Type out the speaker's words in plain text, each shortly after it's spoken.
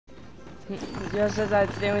Just as I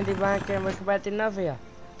think the bank and we're about enough here.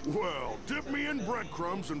 Well, dip me in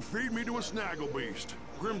breadcrumbs and feed me to a snaggle beast.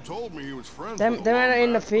 Grim told me he was friends Them with a are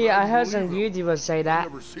in the wombat, feed. but I heard didn't some believe him. YouTubers say that.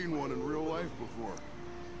 I've never seen one in real life before.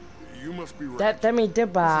 You must be right. That mean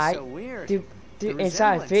Dubai. So weird. Do The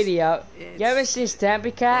inside resemblance. video. You ever It's seen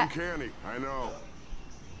Stampy Cat? Uncanny, I know.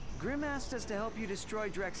 Grim asked us to help you destroy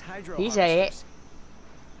Drek's hydro He said it. harvesters.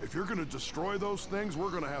 If you're gonna destroy those things, we're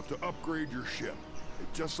gonna have to upgrade your ship.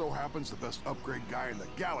 It just so happens the best upgrade guy in the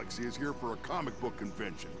galaxy is here for a comic book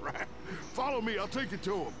convention, right? Follow me, I'll take you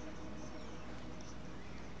to him.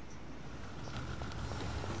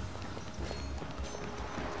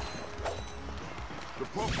 The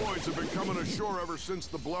Puff-Boys have been coming ashore ever since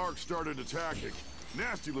the Blarks started attacking.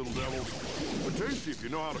 Nasty little devils, but tasty if you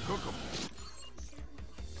know how to cook them.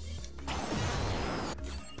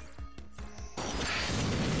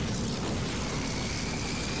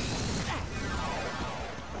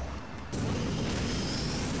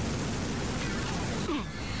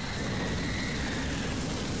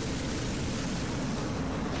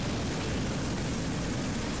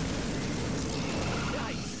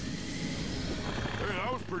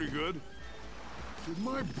 Pretty good. Did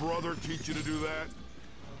my brother teach you to do that?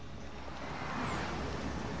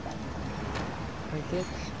 I did.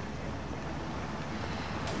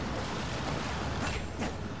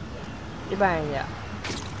 Ibang ya.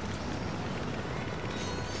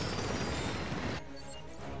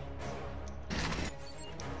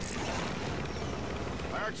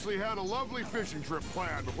 I actually had a lovely fishing trip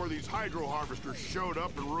planned before these hydro harvesters showed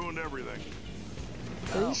up and ruined everything.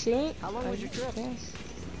 Did you see it? How long was your trip? Yes.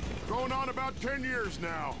 Going on about 10 years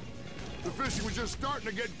now. The fishing was just starting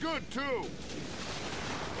to get good, too.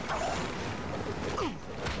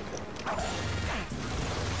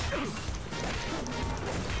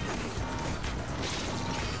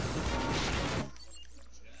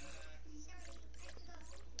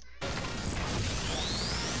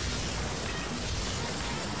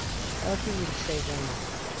 I'll give you the save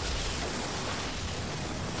one.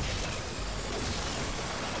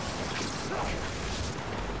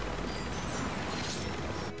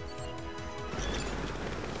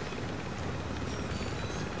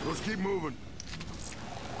 Let's keep moving.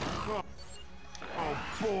 Oh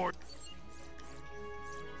boy.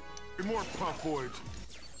 More Puff-Boys.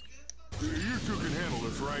 You two can handle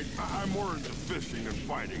this, right? I'm more into fishing than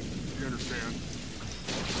fighting. You understand?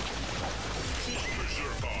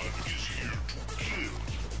 Zircon is here to kill.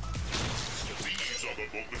 These are the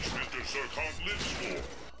moments Mr. Zircon lives for.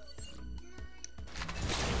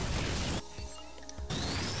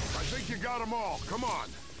 I think you got them all. Come on.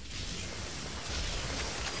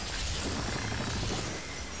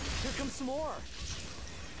 Here comes some more.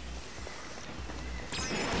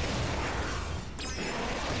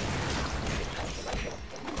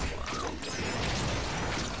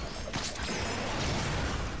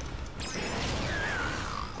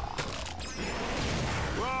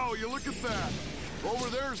 Wow, you look at that. Over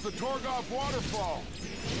there's the Torgoff waterfall.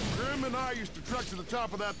 Grim and I used to trek to the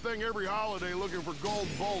top of that thing every holiday looking for gold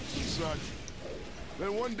bolts and such.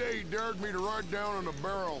 Then one day he dared me to ride down on a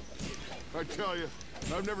barrel. I tell you,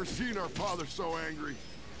 I've never seen our father so angry.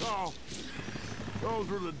 Oh, those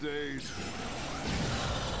were the days.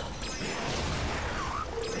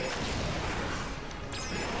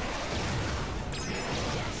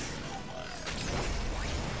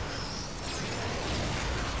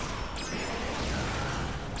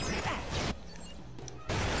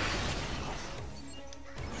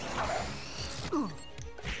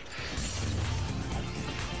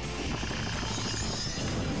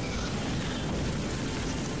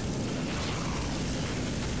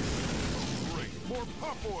 More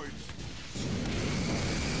Puff-Boys!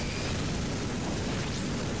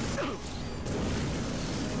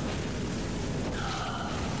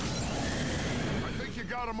 I think you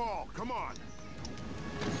got them all. Come on.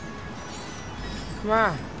 Come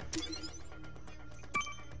on.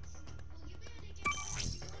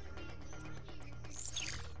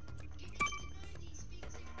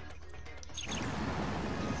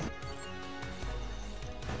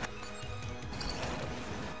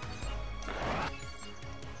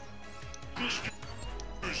 Mr.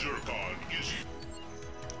 Zircon is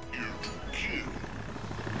here to kill.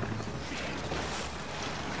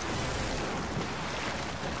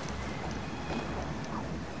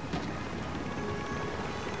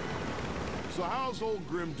 So how's old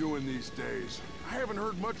Grim doing these days? I haven't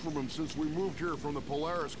heard much from him since we moved here from the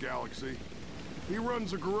Polaris galaxy. He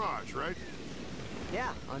runs a garage, right?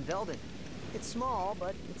 Yeah, on Velden. It's small,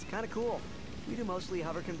 but it's kind of cool. We do mostly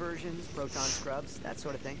hover conversions, proton scrubs, that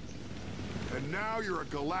sort of thing. And now you're a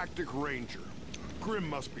galactic ranger. Grim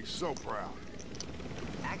must be so proud.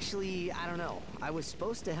 Actually, I don't know. I was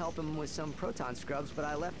supposed to help him with some proton scrubs, but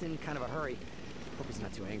I left in kind of a hurry. Hope he's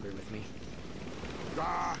not too angry with me.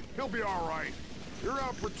 Ah, he'll be all right. You're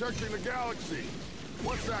out protecting the galaxy.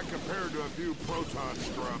 What's that compared to a few proton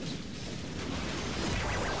scrubs?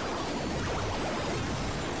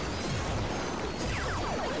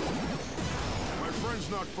 My friend's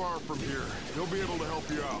not far from here. He'll be able to help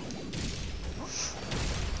you out.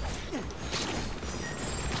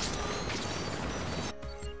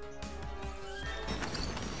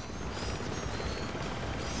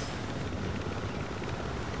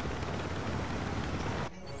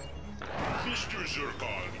 Mr.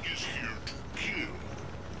 Zircon is here to kill.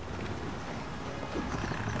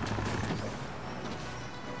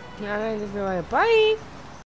 Yeah, I need to be like, bye.